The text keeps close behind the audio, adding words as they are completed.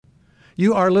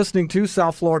You are listening to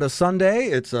South Florida Sunday.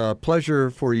 It's a pleasure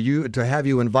for you to have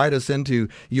you invite us into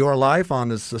your life on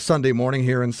this Sunday morning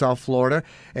here in South Florida.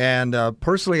 And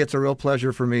personally, it's a real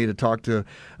pleasure for me to talk to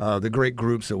the great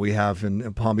groups that we have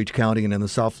in Palm Beach County and in the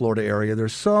South Florida area.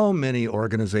 There's so many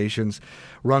organizations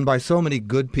run by so many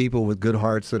good people with good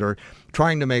hearts that are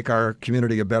trying to make our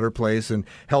community a better place and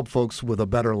help folks with a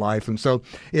better life. And so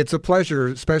it's a pleasure,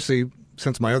 especially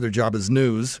since my other job is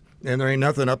news, and there ain't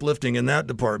nothing uplifting in that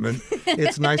department.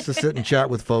 It's nice to sit and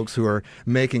chat with folks who are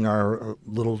making our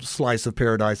little slice of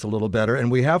paradise a little better.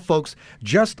 And we have folks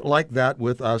just like that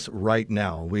with us right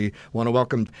now. We want to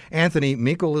welcome Anthony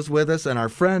Meikle is with us, and our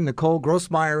friend Nicole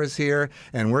Grossmeyer is here.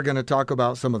 And we're going to talk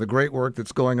about some of the great work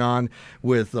that's going on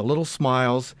with the Little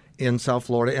Smiles in South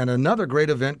Florida, and another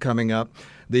great event coming up,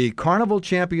 the Carnival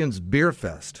Champions Beer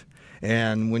Fest.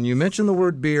 And when you mention the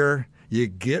word beer, you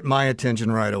get my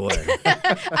attention right away.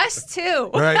 Us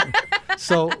too. Right.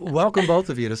 So welcome both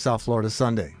of you to South Florida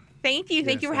Sunday. Thank you.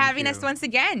 Thank you for having us once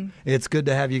again. It's good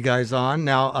to have you guys on.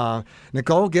 Now,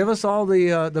 Nicole, give us all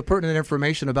the pertinent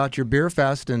information about your beer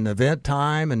fest and event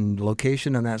time and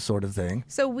location and that sort of thing.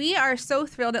 So we are so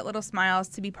thrilled at Little Smiles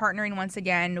to be partnering once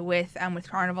again with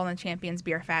Carnival and Champions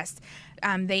Beer Fest.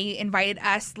 They invited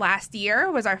us last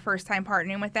year, was our first time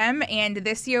partnering with them. And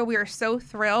this year we are so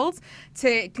thrilled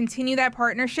to continue that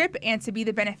partnership and to be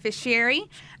the beneficiary.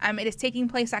 It is taking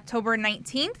place October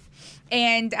 19th.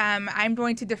 And I'm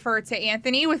going to defer to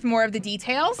Anthony with more of the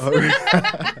details.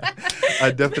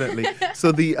 Definitely.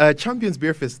 So the Champions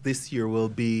Beer Fest this year will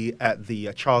be at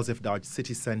the Charles F. Dodge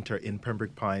City Center in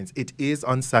Pembroke Pines. It is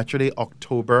on Saturday,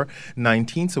 October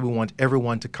 19th. So we want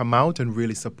everyone to come out and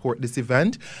really support this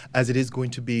event, as it is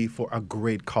going to be for a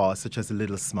great cause, such as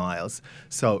Little Smiles.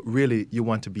 So really, you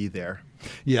want to be there.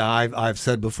 Yeah, I've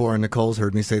said before, and Nicole's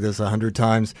heard me say this 100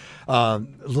 times,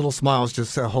 Little Smiles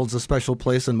just holds a special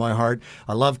place in my heart.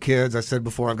 I love kids. I said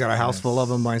before, I've got a house full of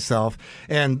them myself.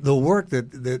 And the work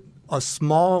that a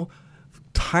small,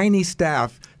 tiny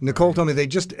staff, Nicole told me they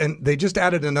just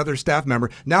added another staff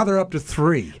member. Now they're up to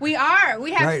 3. We are.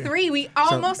 We have 3. We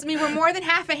almost, we're more than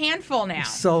half a handful now.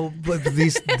 So, but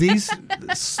these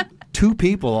 2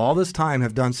 people all this time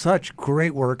have done such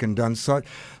great work and done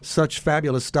such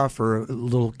fabulous stuff for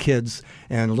little kids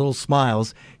and Little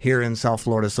Smiles here in South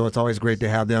Florida. So it's always great to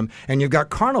have them. And you've got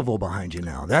Carnival behind you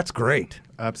now. That's great.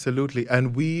 Absolutely.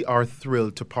 And we are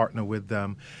thrilled to partner with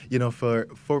them, for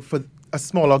a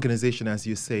small organization, as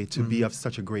you say, to be of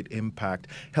such a great impact,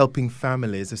 helping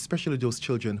families, especially those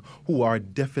children who are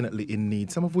definitely in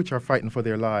need, some of which are fighting for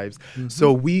their lives.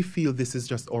 So we feel this is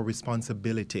just our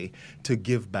responsibility to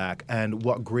give back. And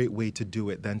what great way to do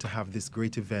it than to have this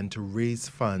great event to raise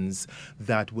funds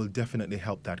that will definitely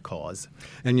help that cause.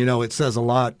 And, it says a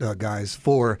lot, guys,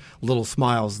 for Little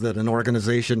Smiles, that an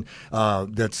organization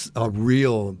that's a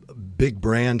real big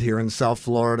brand here in South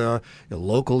Florida,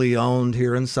 locally owned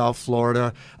here in South Florida,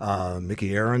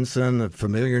 Mickey Aronson, a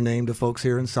familiar name to folks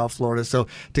here in South Florida. So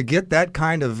to get that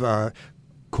kind of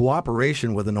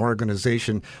cooperation with an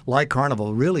organization like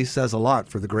Carnival really says a lot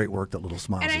for the great work that Little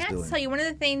Smiles is doing. And I have to tell you, one of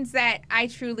the things that I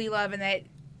truly love and that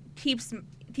keeps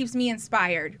me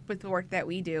inspired with the work that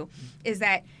we do is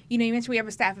that, you mentioned we have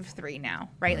a staff of 3 now,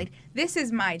 right? Like, this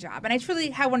is my job. And I truly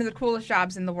have one of the coolest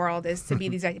jobs in the world is to be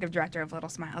the executive director of Little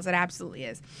Smiles. It absolutely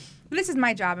is. But this is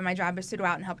my job, and my job is to go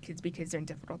out and help kids be kids during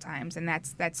difficult times. And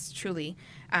that's truly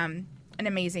an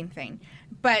amazing thing.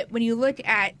 But when you look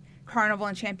at Carnival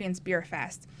and Champions Beer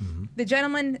Fest, the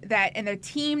gentlemen and the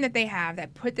team that they have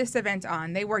that put this event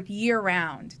on, they worked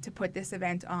year-round to put this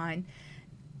event on.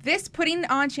 This putting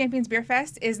on Champions Beer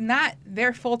Fest is not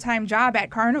their full-time job at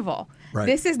Carnival. Right.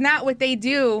 This is not what they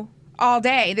do all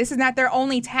day. This is not their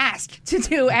only task to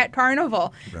do at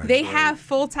Carnival. Right. They have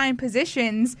full-time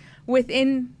positions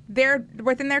within their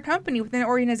company, within their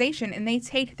organization, and they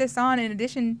take this on in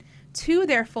addition to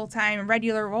their full-time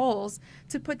regular roles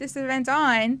to put this event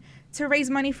on to raise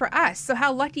money for us. So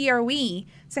how lucky are we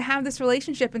to have this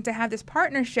relationship and to have this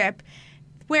partnership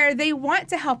where they want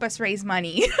to help us raise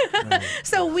money. Right.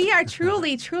 So we are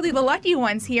truly, truly the lucky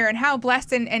ones here, and how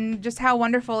blessed and just how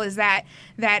wonderful is that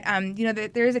that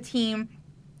there is a team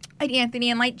like Anthony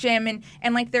and like Jim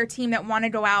and like their team that want to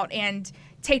go out and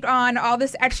take on all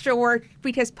this extra work,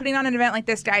 because putting on an event like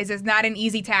this, guys, is not an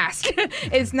easy task.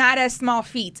 It's not a small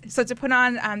feat. So to put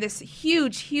on this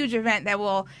huge, huge event that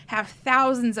will have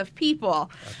thousands of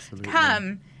people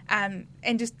come,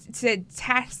 and just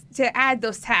to add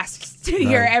those tasks to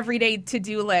your everyday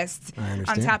to-do list on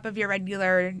top of your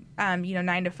regular,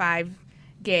 9 to 5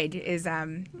 gig is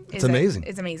It's amazing.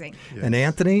 It's amazing. Yes. And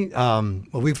Anthony, well,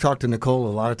 we've talked to Nicole a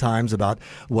lot of times about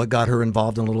what got her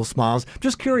involved in Little Smiles.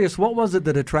 Just curious, what was it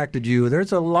that attracted you?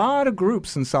 There's a lot of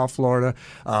groups in South Florida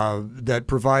that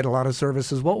provide a lot of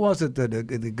services. What was it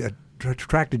that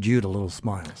attracted you to Little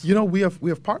Smiles? You know, we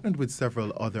have partnered with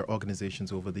several other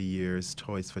organizations over the years,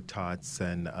 Toys for Tots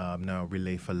and now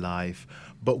Relay for Life.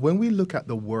 But when we look at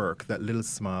the work that Little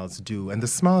Smiles do and the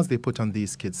smiles they put on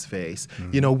these kids' face,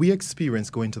 you know, we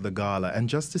experienced going to the gala and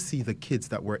just to see the kids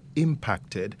that were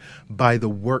impacted by the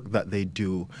work that they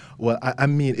do, well, I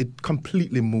mean, it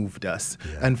completely moved us.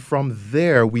 Yeah. And from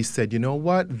there, we said, you know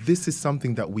what, this is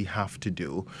something that we have to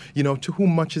do. You know, to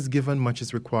whom much is given, much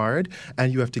is required,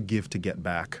 and you have to give to get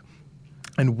back.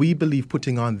 And we believe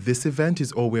putting on this event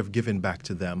is our way of giving back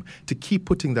to them, to keep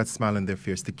putting that smile on their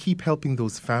face, to keep helping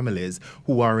those families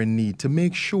who are in need, to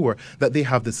make sure that they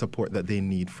have the support that they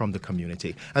need from the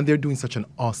community. And they're doing such an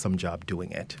awesome job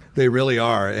doing it. They really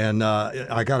are. And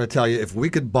I got to tell you, if we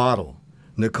could bottle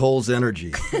Nicole's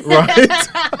energy, Right?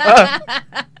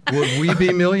 would we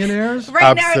be millionaires?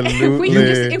 Right now,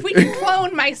 Absolutely. if we could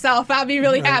clone myself, I'll be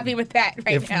really happy with that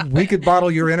If now. we could bottle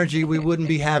your energy, we wouldn't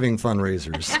be having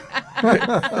fundraisers.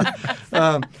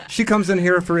 She comes in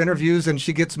here for interviews and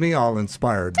she gets me all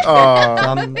inspired.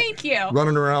 Thank you.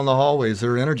 Running around the hallways,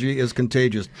 her energy is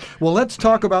contagious. Well, let's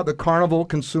talk about the Carnival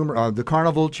the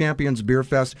Carnival Champions Beer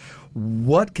Fest.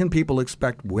 What can people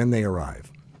expect when they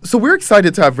arrive? So we're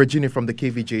excited to have Virginia from the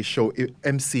KVJ show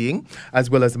emceeing, as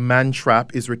well as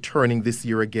Mantrap is returning this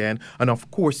year again. And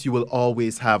of course, you will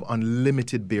always have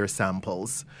unlimited beer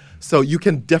samples. So you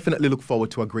can definitely look forward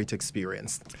to a great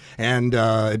experience. And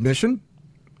admission?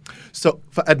 So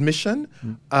for admission,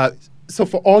 so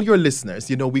for all your listeners,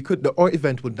 you know, our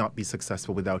event would not be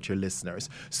successful without your listeners.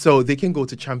 So they can go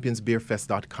to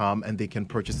championsbeerfest.com and they can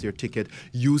purchase their ticket,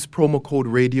 use promo code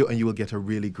radio, and you will get a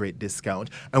really great discount.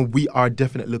 And we are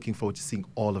definitely looking forward to seeing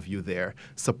all of you there,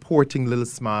 supporting Little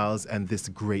Smiles and this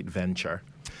great venture.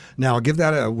 Now, give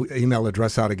that email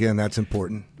address out again. That's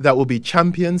important. That will be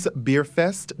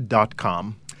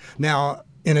championsbeerfest.com. Now,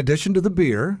 in addition to the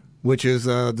beer, which is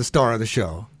the star of the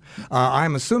show,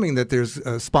 I'm assuming that there's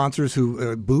sponsors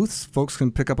who booths. Folks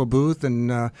can pick up a booth,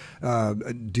 and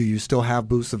do you still have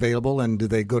booths available? And do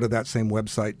they go to that same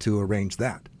website to arrange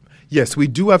that? Yes, we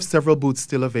do have several booths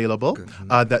still available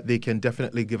that they can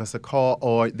definitely give us a call,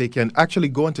 or they can actually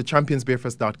go into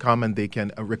championsbeerfest.com and they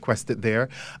can request it there.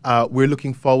 We're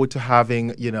looking forward to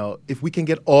having, you know, if we can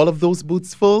get all of those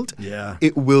booths filled, Yeah.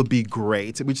 it will be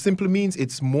great, which simply means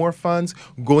it's more funds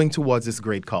going towards this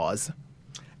great cause.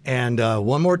 And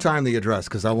one more time, the address,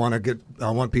 because I want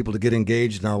people to get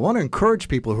engaged, and I want to encourage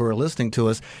people who are listening to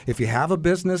us. If you have a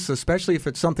business, especially if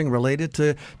it's something related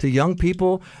to young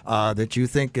people that you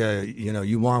think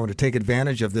you want to take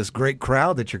advantage of this great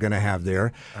crowd that you're going to have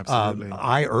there, Absolutely.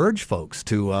 I urge folks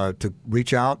to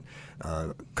reach out.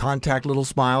 Contact Little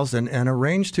Smiles and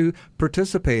arrange to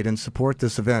participate and support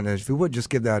this event. If you would, just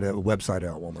give that website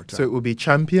out one more time. So it will be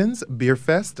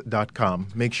championsbeerfest.com.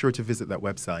 Make sure to visit that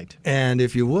website. And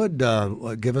if you would,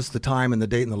 give us the time and the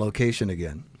date and the location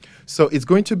again. So it's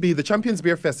going to be, the Champions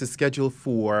Beer Fest is scheduled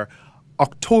for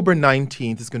October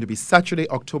 19th. It's going to be Saturday,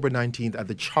 October 19th at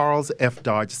the Charles F.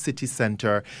 Dodge City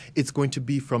Center. It's going to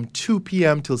be from 2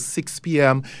 p.m. till 6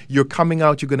 p.m. You're coming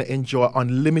out. You're going to enjoy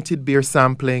unlimited beer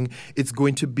sampling. It's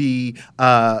going to be,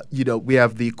 we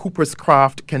have the Cooper's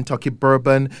Craft Kentucky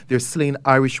Bourbon. There's Slane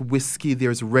Irish Whiskey.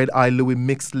 There's Red Eye Louis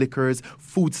mixed liquors,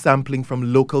 food sampling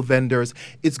from local vendors.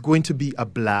 It's going to be a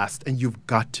blast, and you've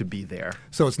got to be there.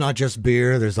 So it's not just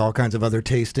beer. There's all kinds of other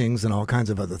tastings and all kinds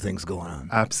of other things going on.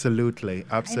 Absolutely.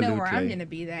 Absolutely. I know where I'm going to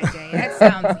be that day. That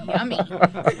sounds yummy.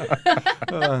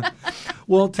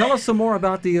 Well, tell us some more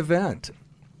about the event.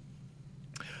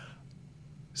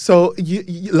 So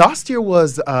last year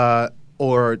was,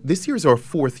 or this year is our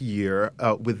fourth year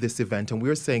with this event, and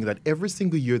we're saying that every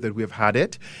single year that we've had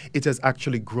it, it has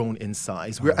actually grown in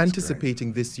size. We're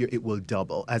anticipating this year it will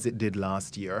double as it did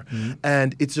last year. Mm-hmm.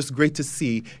 And it's just great to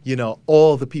see,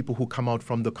 all the people who come out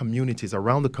from the communities,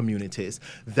 around the communities,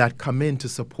 that come in to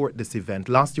support this event.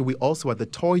 Last year, we also had the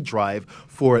toy drive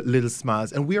for Little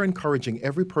Smiles, and we are encouraging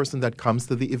every person that comes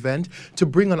to the event to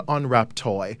bring an unwrapped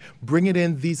toy. Bring it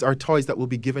in. These are toys that will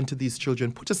be given to these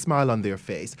children. Put a smile on their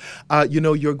face.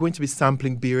 You're going to be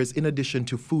sampling beers in addition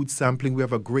to food sampling. We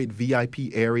have a great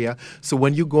VIP area. So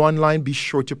when you go online, be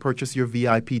sure to purchase your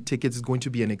VIP tickets. It's going to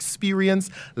be an experience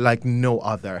like no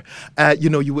other.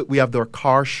 We have their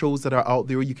car shows that are out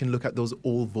there. You can look at those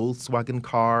old Volkswagen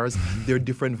cars. There are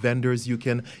different vendors. You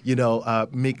can,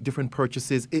 make different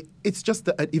purchases. It's just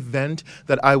an event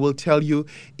that I will tell you,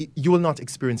 you will not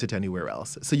experience it anywhere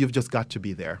else. So you've just got to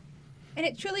be there. And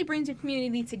it truly brings your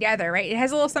community together, right? It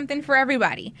has a little something for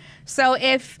everybody. So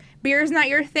if beer is not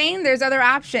your thing, there's other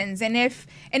options. And if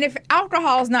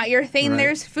alcohol is not your thing,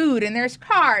 there's food and there's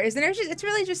cars. And it's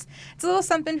a little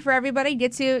something for everybody.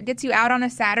 Gets you out on a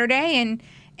Saturday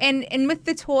and with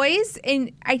the toys,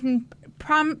 and I can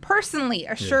personally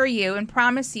assure you and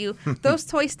promise you those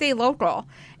toys stay local.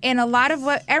 And a lot of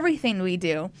everything we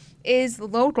do is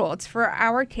local. It's for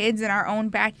our kids in our own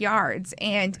backyards.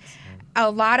 And a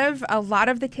lot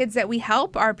of the kids that we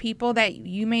help are people that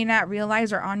you may not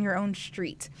realize are on your own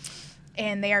street.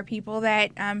 And they are people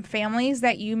that, families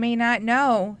that you may not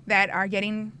know that are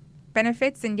getting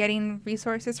benefits and getting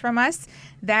resources from us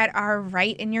that are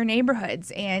right in your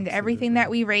neighborhoods. And everything that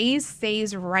we raise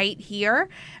stays right here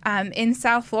in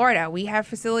South Florida. We have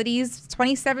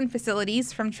 27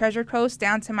 facilities from Treasure Coast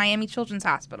down to Miami Children's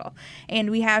Hospital.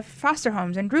 And we have foster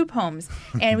homes and group homes.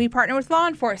 And we partner with law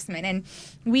enforcement. And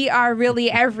we are really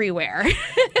everywhere.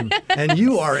 And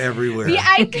you are everywhere.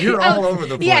 Yeah, you're all over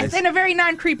the place. Yes, in a very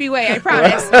non-creepy way, I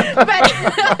promise.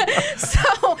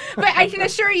 but I can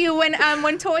assure you,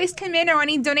 when toys come in or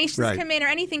any donations come in or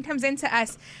anything comes into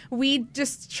us, we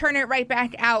just churn it right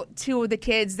back out to the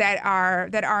kids that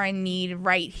are in need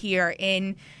right here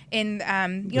in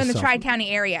the Tri-County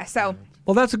area. So.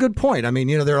 Well, that's a good point. I mean,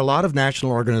 there are a lot of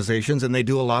national organizations, and they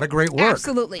do a lot of great work.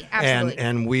 Absolutely.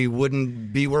 And we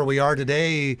wouldn't be where we are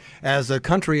today as a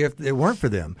country if it weren't for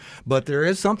them. But there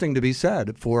is something to be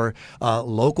said for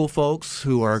local folks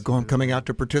who are coming out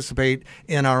to participate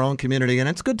in our own community. And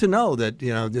it's good to know that,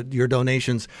 that your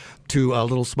donations to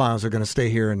Little Smiles are going to stay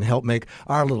here and help make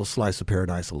our little slice of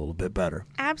paradise a little bit better.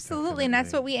 Absolutely. And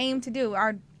that's what we aim to do.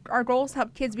 Our goal is to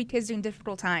help kids be kids during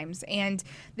difficult times, and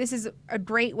this is a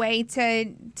great way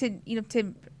to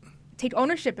take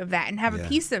ownership of that and have a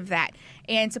piece of that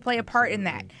and to play a part in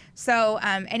that. So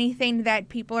anything that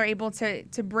people are able to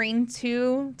bring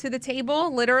to the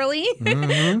table, literally,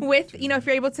 with if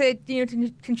you're able to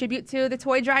to contribute to the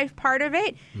toy drive part of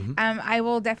it, I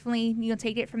will definitely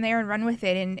take it from there and run with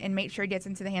it and make sure it gets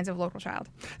into the hands of a local child.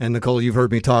 And Nicole, you've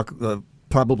heard me talk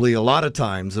probably a lot of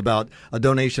times about a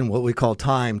donation, what we call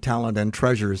time, talent, and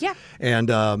treasures. Yeah. And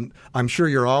I'm sure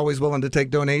you're always willing to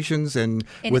take donations. And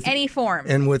in any form.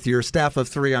 And with your staff of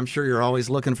 3, I'm sure you're always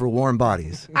looking for warm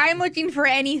bodies. I'm looking for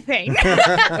anything.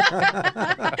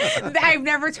 I've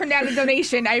never turned down a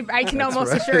donation. I can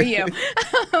almost assure you.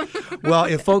 Well,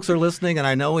 if folks are listening, and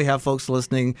I know we have folks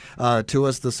listening to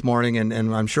us this morning,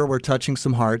 and I'm sure we're touching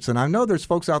some hearts, and I know there's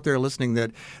folks out there listening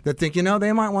that think,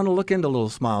 they might want to look into Little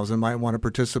Smiles and might want to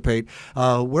participate.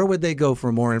 Where would they go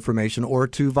for more information or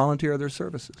to volunteer their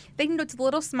services? They can go to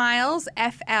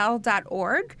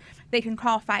littlesmilesfl.org. They can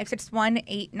call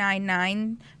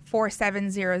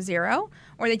 561-899-4700,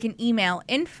 or they can email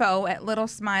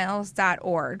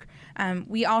info@littlesmiles.org.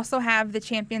 We also have the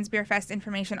Champions Beer Fest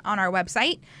information on our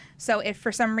website. So if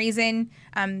for some reason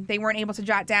they weren't able to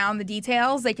jot down the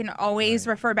details, they can always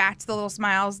refer back to the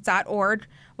littlesmiles.org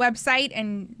website,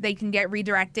 and they can get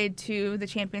redirected to the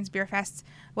Champions Beer Fest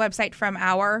website from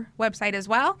our website as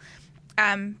well.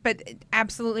 But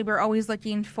absolutely, we're always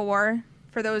looking for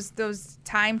those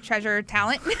time, treasure,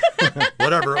 talent.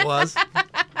 Whatever it was.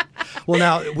 Well,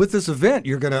 now, with this event,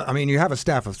 you have a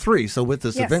staff of 3, so with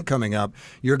this event coming up,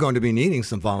 you're going to be needing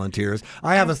some volunteers.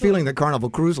 I have a feeling that Carnival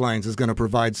Cruise Lines is going to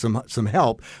provide some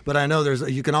help, but I know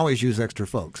you can always use extra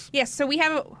folks. Yes, so we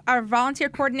have our volunteer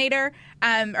coordinator,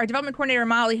 our development coordinator,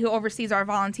 Molly, who oversees our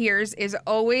volunteers, is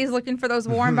always looking for those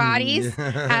warm bodies,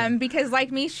 because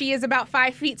like me, she is about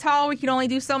 5 feet tall. We can only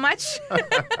do so much.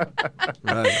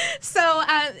 Right. So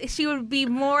she would be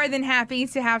more than happy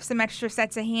to have some extra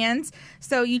sets of hands.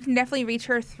 So you can definitely reach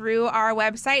her through our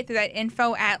website, through that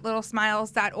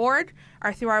info@littlesmiles.org,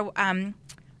 or through our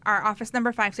office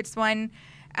number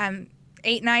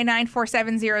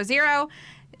 561-899-4700,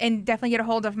 and definitely get a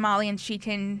hold of Molly, and she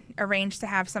can arrange to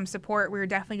have some support. We're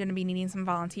definitely going to be needing some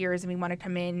volunteers, and we want to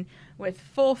come in with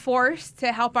full force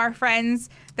to help our friends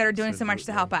that are doing so much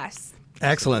to help us.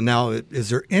 Excellent. Now, is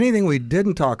there anything we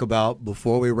didn't talk about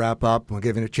before we wrap up? We'll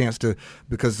give you a chance to,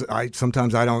 because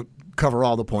sometimes I don't cover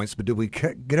all the points, but did we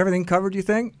get everything covered, do you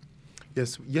think?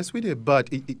 Yes, we did. But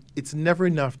it's never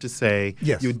enough to say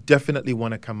Yes. you definitely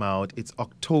want to come out. It's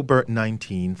October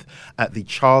 19th at the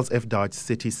Charles F. Dodge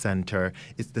City Center.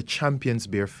 It's the Champions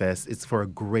Beer Fest. It's for a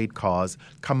great cause.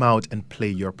 Come out and play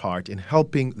your part in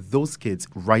helping those kids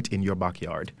right in your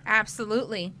backyard.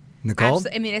 Absolutely. Nicole?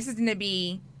 I mean, this is going to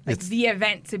be like the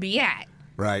event to be at.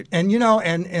 Right. And,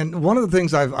 and one of the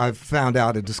things I've found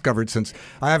out and discovered since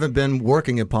I haven't been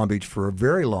working in Palm Beach for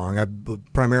very long, I've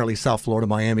primarily South Florida,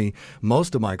 Miami,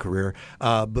 most of my career,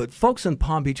 but folks in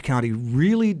Palm Beach County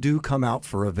really do come out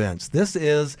for events. This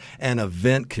is an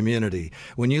event community.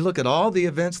 When you look at all the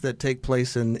events that take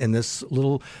place in this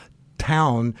little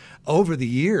town over the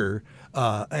year,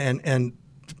 and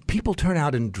people turn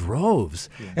out in droves,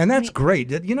 and that's great.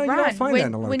 You Ron, don't find that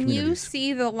in a lot of when communities. you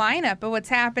see the lineup of what's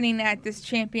happening at this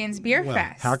Champions Beer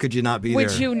Fest, How could you not be would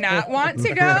there? you not want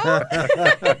to go?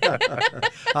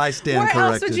 I stand Where corrected.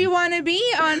 else would you want to be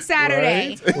on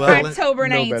Saturday, Right? Well, October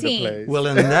no better 19th? place. Well,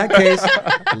 in that case,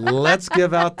 let's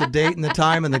give out the date and the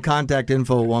time and the contact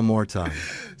info one more time.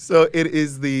 So it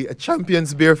is the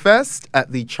Champions Beer Fest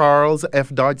at the Charles F.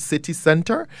 Dodge City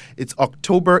Center. It's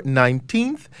October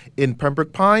 19th in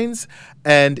Pembroke Pines,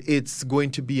 and it's going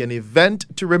to be an event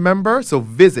to remember. So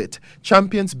visit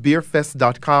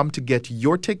championsbeerfest.com to get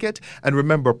your ticket, and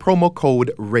remember promo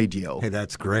code RADIO. Hey,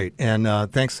 that's great. And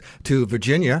thanks to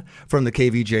Virginia from the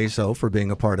KVJ Show for being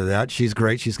a part of that. She's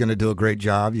great. She's going to do a great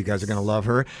job. You guys are going to love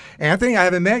her. Anthony, I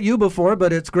haven't met you before,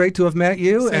 but it's great to have met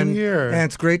you. Same here. And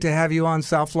it's great to have you on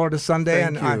South Florida Sunday.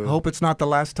 Thank and I you. hope it's not the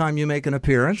last time you make an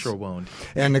appearance. Sure won't.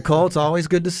 And Nicole, it's always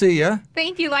good to see you.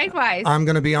 Thank you, likewise. I'm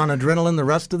going to be on adrenaline the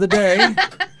rest of the day.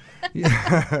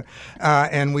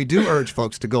 And we do urge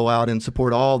folks to go out and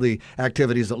support all the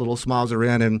activities that Little Smiles are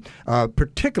in, and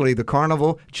particularly the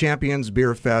Carnival Champions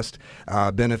Beer Fest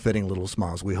benefiting Little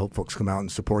Smiles. We hope folks come out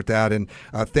and support that. And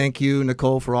thank you,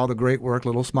 Nicole, for all the great work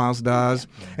Little Smiles does.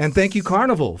 And thank you,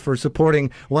 Carnival, for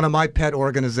supporting one of my pet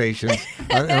organizations,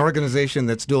 an organization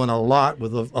that's doing a lot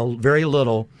with a very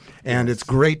little. And it's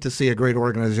great to see a great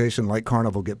organization like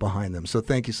Carnival get behind them. So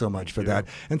thank you so much for that.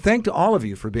 And thank to all of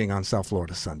you for being on South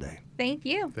Florida Sunday. Thank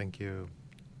you. Thank you.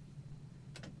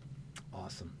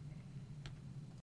 Awesome.